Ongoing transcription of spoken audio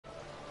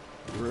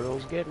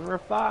Rules getting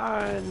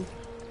refined.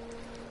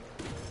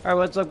 Alright,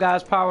 what's up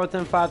guys? Power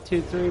Within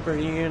 523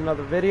 bringing you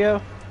another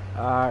video.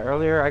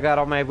 Earlier I got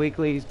all my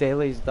weeklies,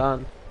 dailies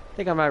done. I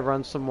think I might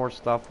run some more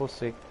stuff, we'll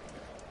see.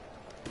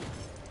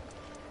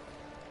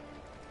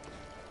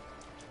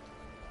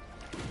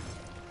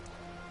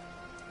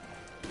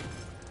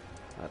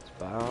 That's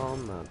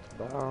bound,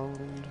 that's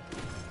bound.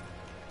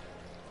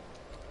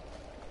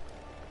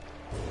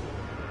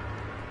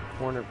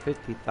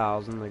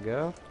 450,000 to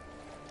go.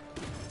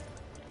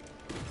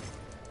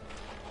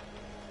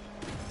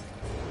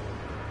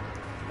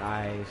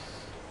 Nice.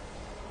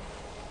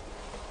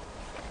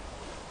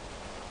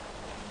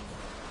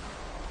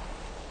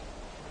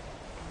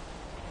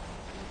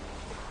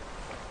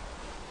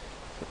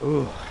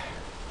 Ooh.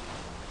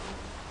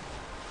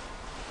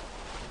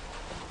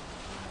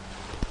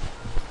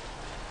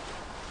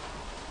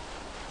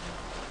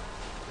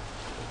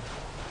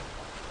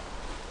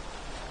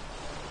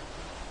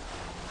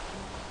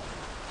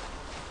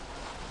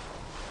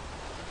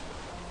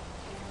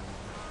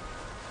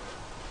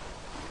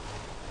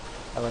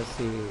 Let's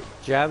see.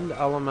 Gemmed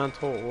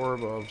Elemental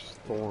Orb of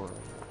Storm.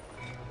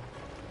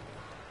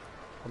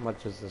 How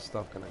much is this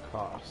stuff gonna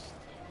cost?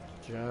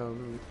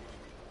 Gemmed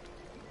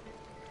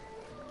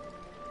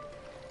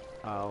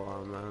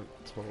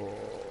Elemental.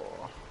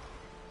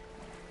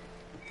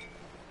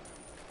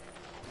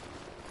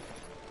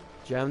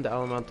 Gemmed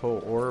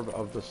Elemental Orb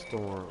of the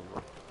Storm.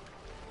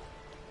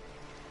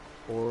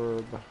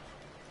 Orb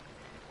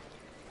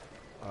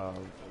of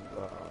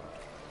the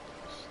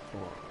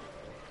Storm.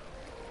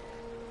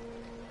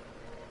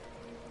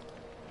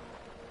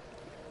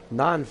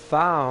 None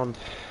found.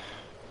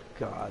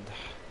 God.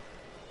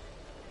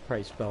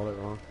 Probably spelled it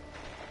wrong.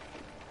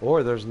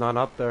 Or there's none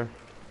up there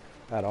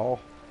at all.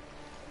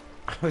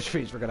 Which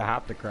means we're gonna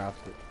have to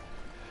craft it.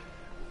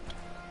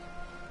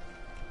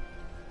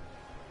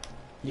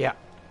 Yeah,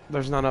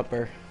 there's none up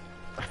there.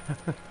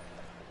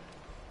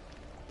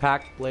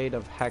 Packed Blade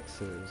of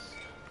Hexes.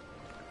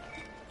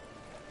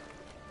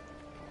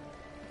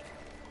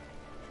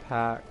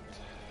 Packed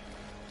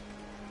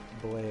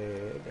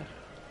Blade.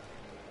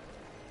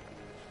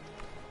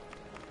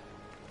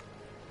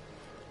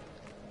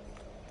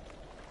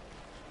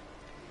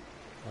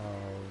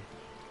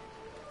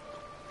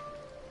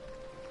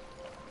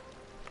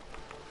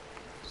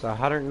 So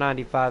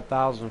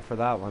 195,000 for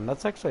that one.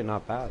 That's actually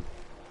not bad.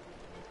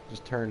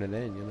 Just turn it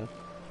in, you know.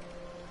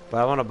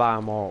 But I want to buy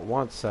them all at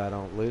once so I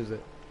don't lose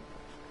it.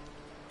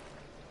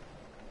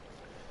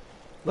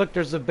 Look,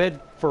 there's a bid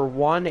for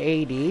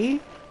 180.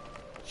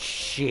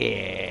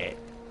 Shit.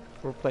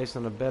 We're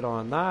placing a bid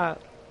on that.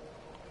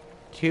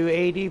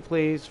 280,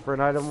 please, for an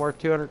item worth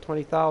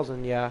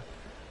 220,000. Yeah,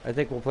 I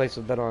think we'll place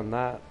a bid on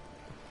that.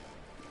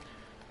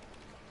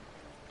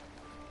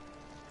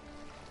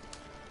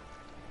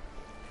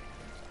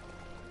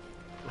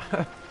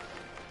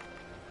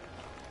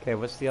 Okay,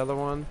 what's the other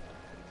one?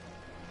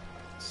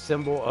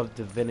 Symbol of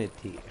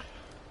Divinity.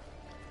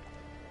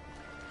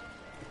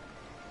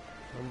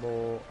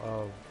 Symbol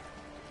of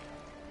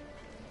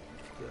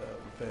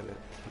Divinity.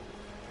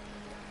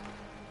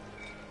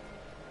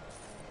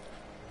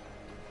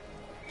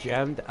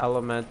 Gemmed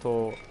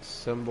Elemental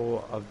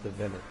Symbol of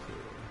Divinity.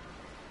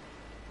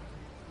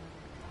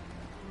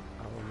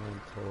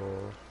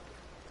 Elemental.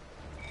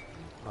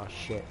 Oh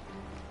shit.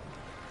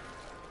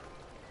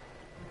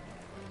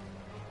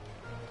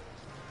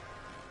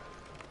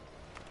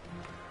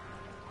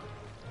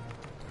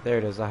 There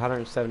it is,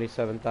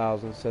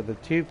 177,000. So the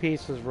two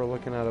pieces we're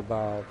looking at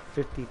about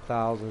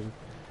 50,000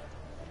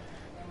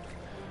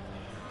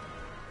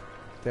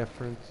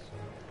 difference.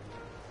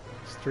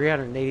 It's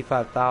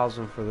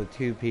 385,000 for the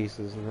two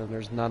pieces, and then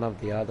there's none of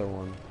the other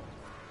one.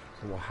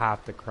 So we'll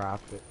have to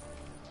craft it.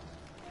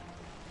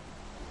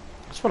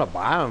 I just want to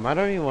buy them. I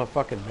don't even want to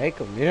fucking make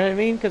them. You know what I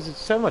mean? Because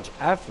it's so much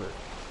effort.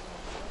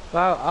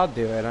 But I'll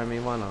do it. I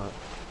mean, why not?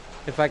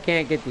 If I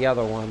can't get the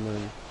other one,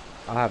 then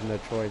I'll have no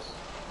choice.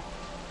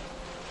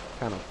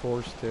 Kind of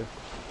forced to.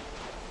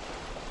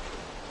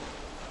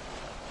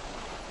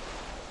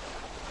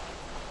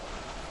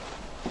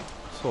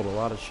 Sold a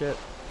lot of shit.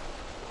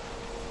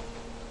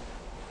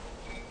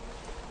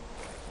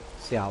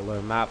 See how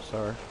low maps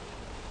are.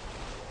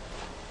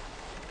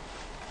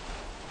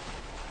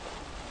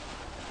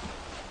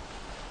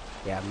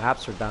 Yeah,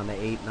 maps are down to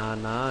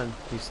 899.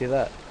 You see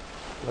that?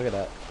 Look at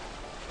that.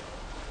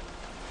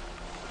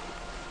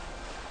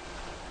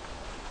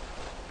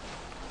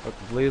 But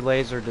the blue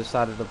laser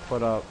decided to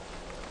put up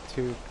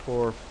 2,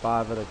 4,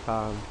 5 at a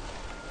time.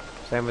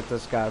 Same with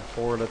this guy,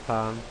 4 at a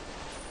time.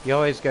 You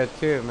always go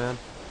 2, man.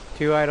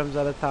 2 items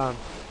at a time.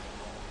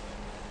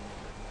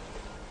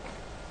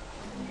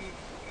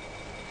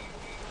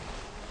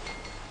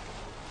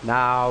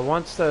 Now,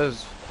 once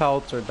those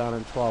pelts are done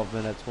in 12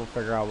 minutes, we'll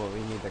figure out what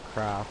we need to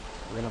craft.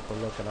 We're gonna have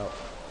to look it up.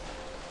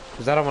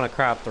 Because I don't want to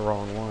craft the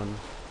wrong one.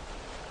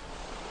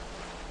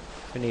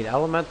 We need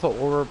Elemental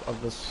Orb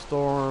of the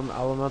Storm,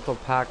 Elemental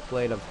Pack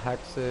Blade of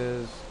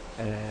Hexes,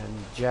 and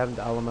Gemmed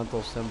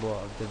Elemental Symbol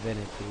of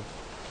Divinity.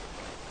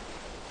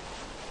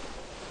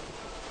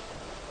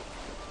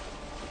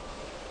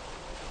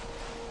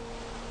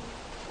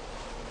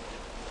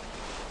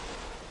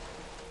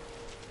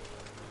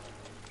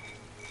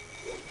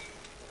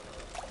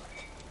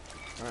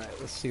 Alright,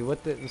 let's see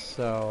what didn't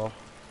sell.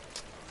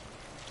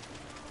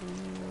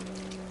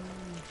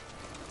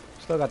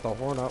 Still got the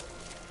horn up.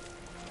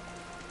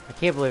 I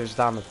can't believe it's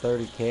down to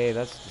 30k.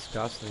 That's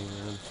disgusting,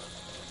 man.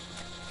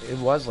 It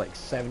was like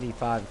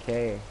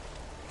 75k.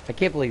 I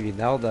can't believe you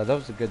nailed that. That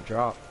was a good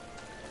drop.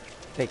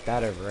 Take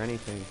that over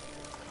anything.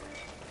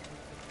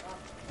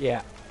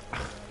 Yeah.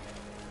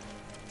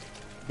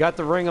 Got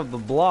the Ring of the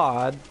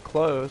Blood.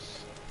 Close.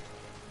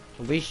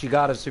 At least you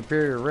got a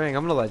superior ring.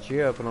 I'm gonna let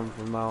you open them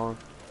from now on.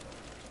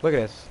 Look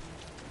at this.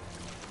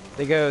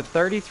 They go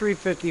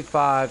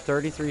 3355,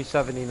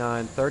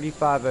 3379,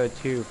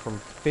 3502 from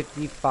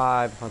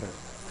 5500.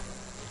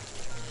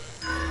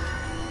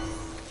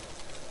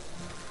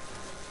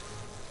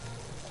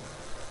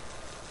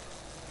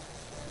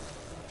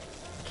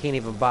 Can't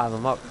even buy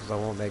them up because I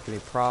won't make any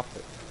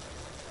profit.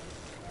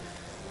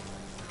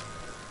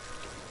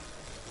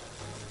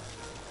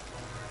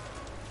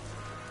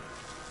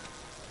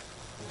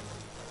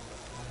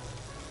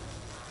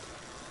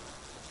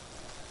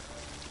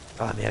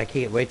 Oh man, I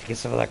can't wait to get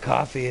some of that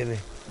coffee in me.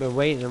 Been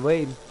waiting and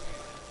waiting.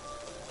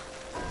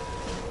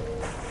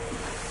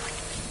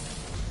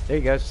 There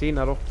you go, sea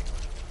nettle.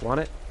 Want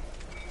it?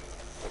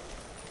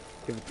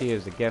 Give it to you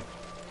as a gift.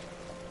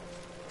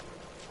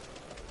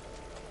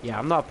 Yeah,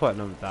 I'm not putting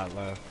them that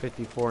low.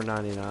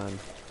 $54.99.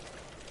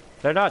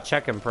 They're not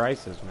checking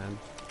prices, man.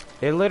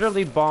 They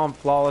literally bombed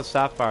Flawless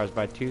Sapphires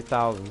by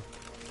 2,000.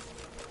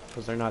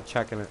 Because they're not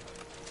checking it.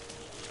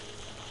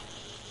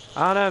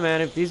 I don't know,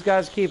 man. If these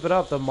guys keep it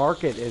up, the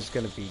market is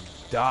going to be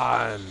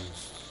done.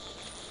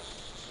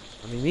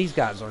 I mean, these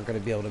guys aren't going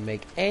to be able to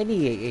make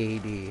any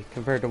AD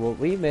compared to what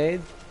we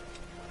made.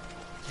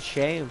 It's a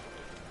shame.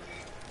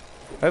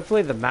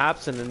 Hopefully the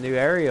maps in the new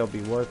area will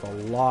be worth a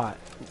lot.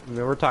 I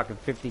mean, we're talking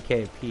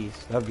 50k a piece.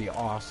 That would be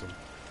awesome.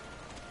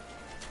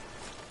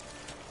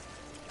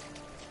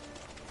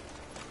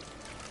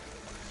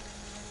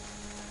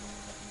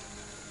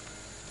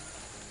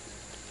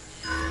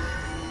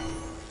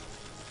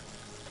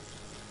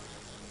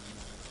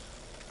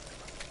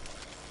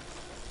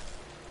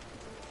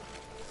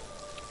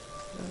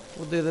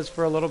 We'll do this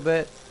for a little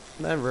bit,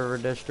 then River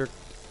District.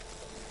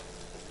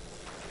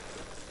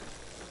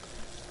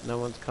 No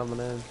one's coming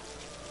in.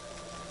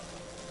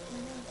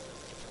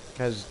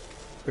 Because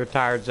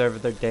Retired's over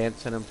there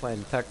dancing and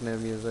playing techno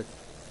music.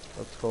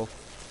 That's cool.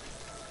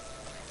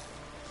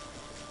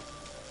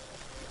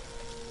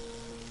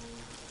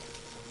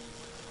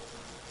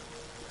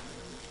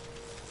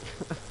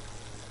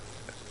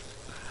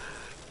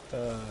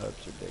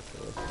 That's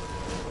ridiculous.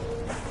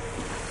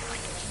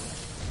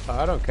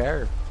 I don't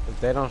care. If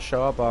they don't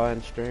show up, I'll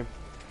end stream.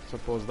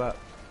 Simple as that.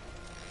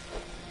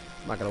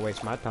 I'm not gonna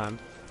waste my time.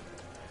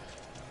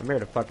 I'm here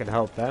to fucking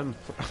help them.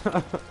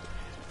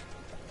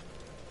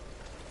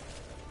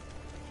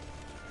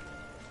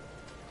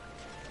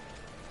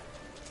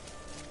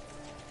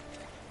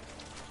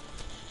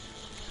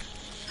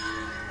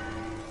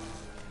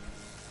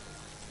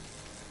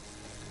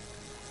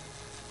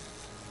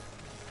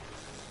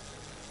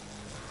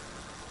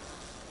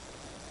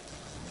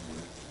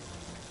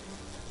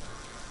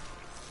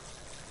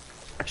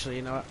 Actually,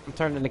 you know what? I'm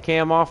turning the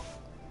cam off.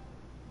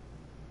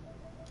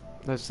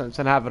 No sense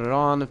in having it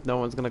on if no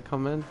one's gonna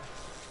come in.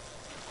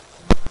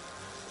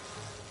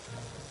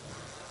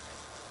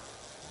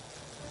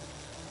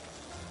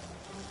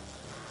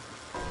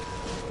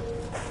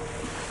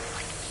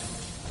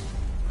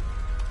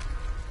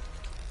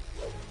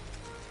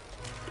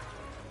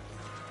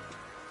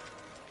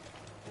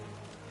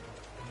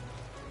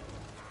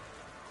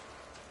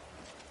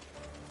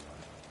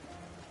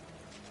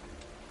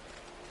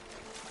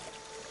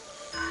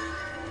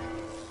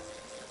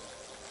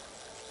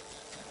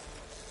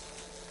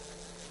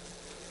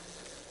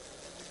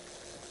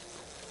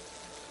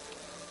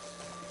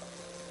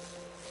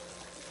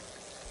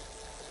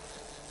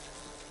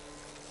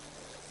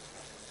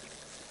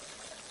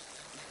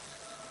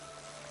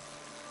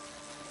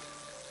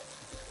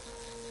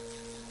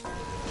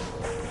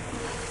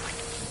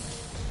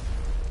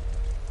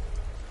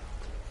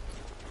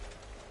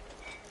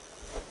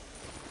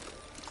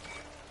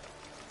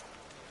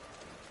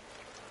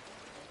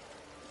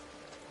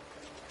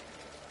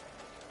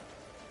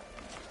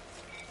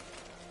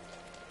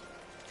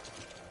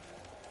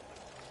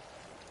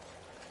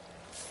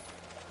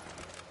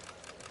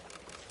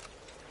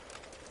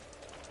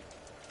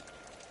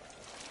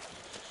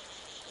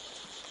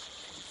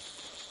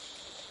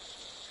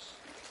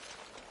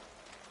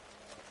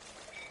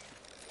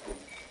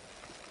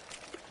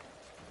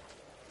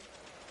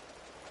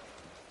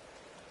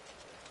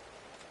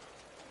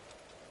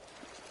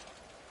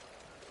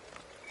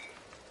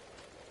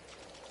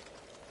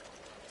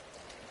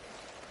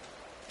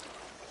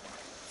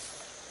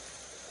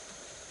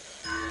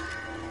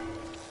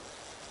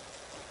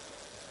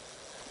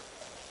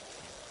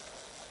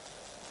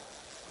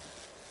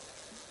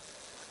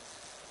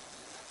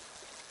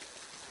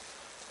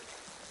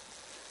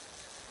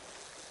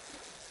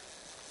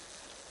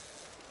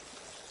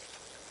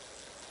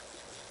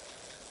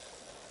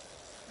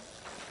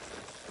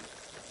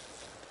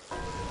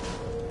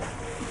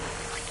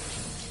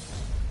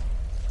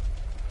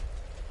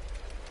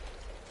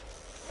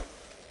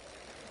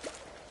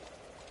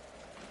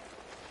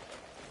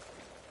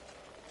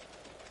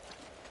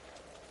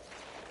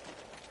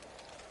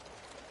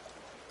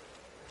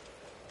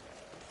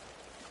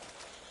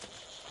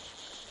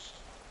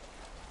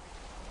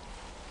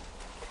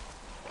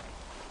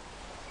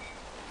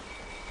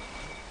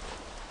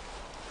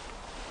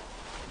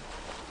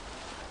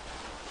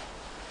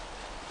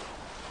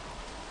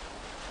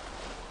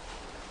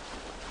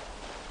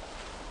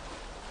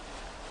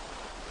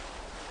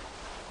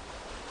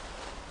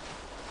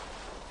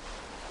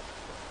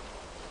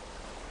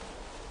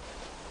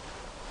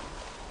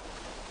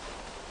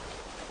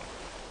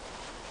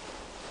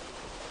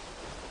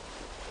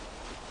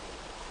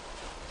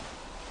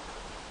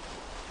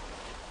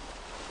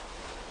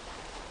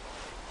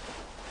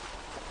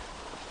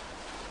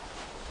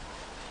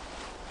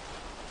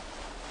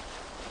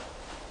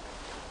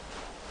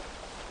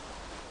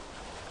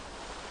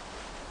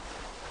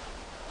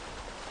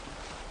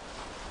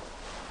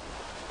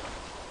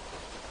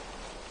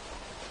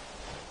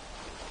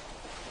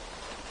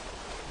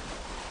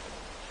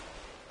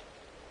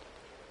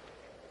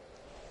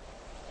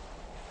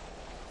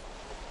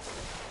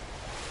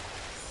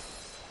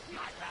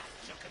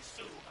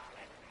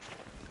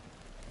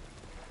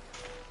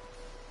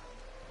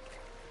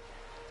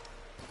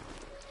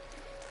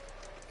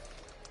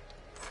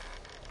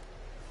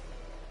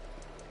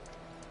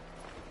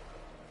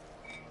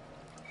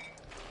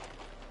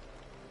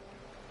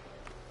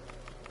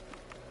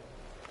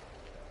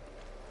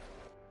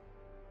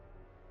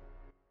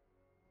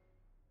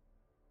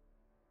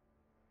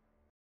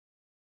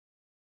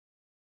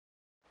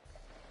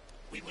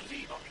 We will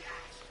leave on the ass.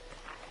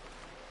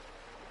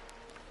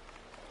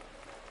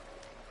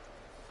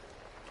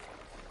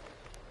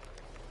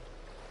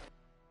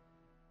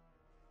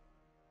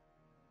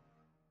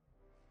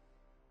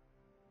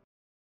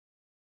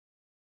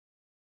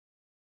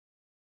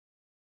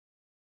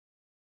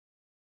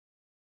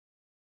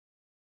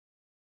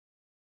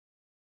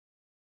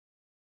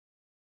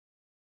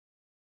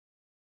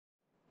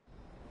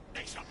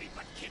 They shall be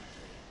but kin.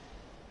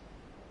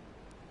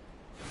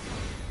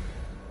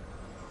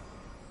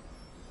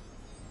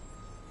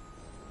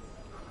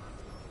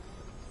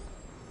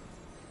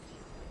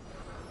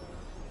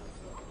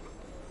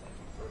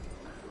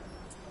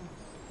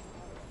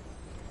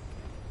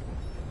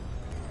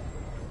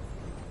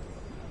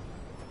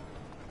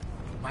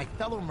 My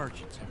fellow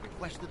merchants have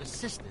requested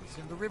assistance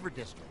in the River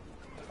District.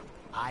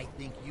 I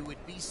think you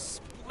would be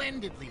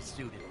splendidly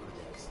suited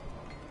for this.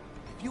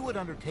 If you would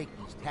undertake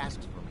these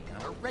tasks for me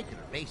on a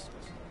regular basis,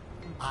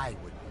 I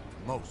would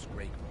be most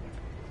grateful.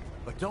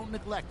 But don't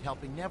neglect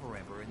helping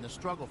Neverember in the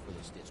struggle for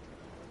this district.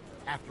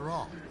 After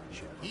all,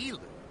 should he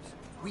lose,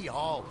 we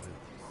all lose.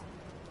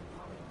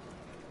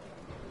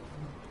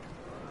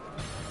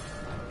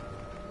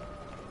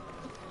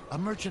 A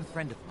merchant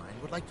friend of mine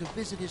would like to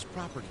visit his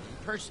property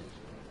in person.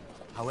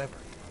 However,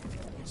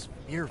 he is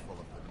fearful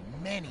of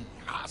the many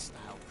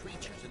hostile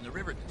creatures in the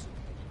River District.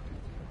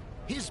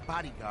 His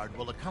bodyguard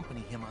will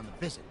accompany him on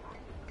the visit,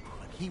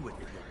 but he would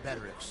feel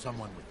better if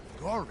someone with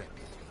your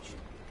reputation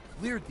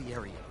cleared the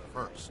area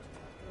first.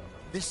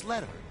 This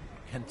letter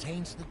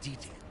contains the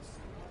details.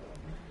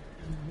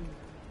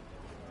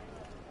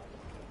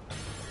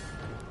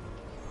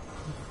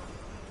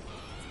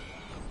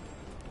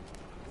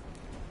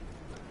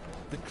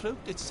 The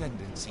Cloaked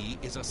Ascendancy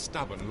is a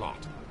stubborn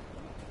lot.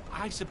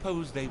 I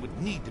suppose they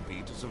would need to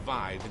be to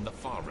survive in the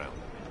Far Realm.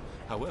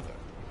 However,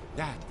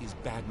 that is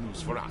bad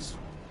news for us.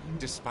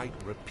 Despite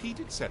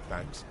repeated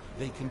setbacks,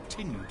 they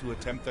continue to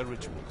attempt their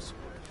rituals.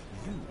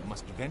 You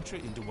must venture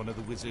into one of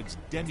the wizard's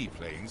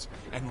demi-planes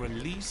and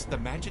release the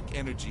magic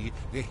energy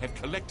they have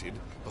collected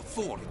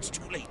before it's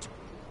too late.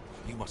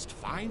 You must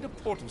find a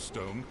portal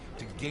stone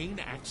to gain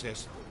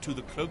access to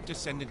the Cloaked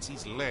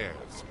Ascendancy's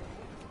lairs.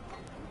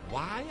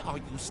 Why are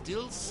you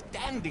still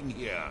standing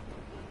here?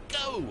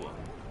 Go!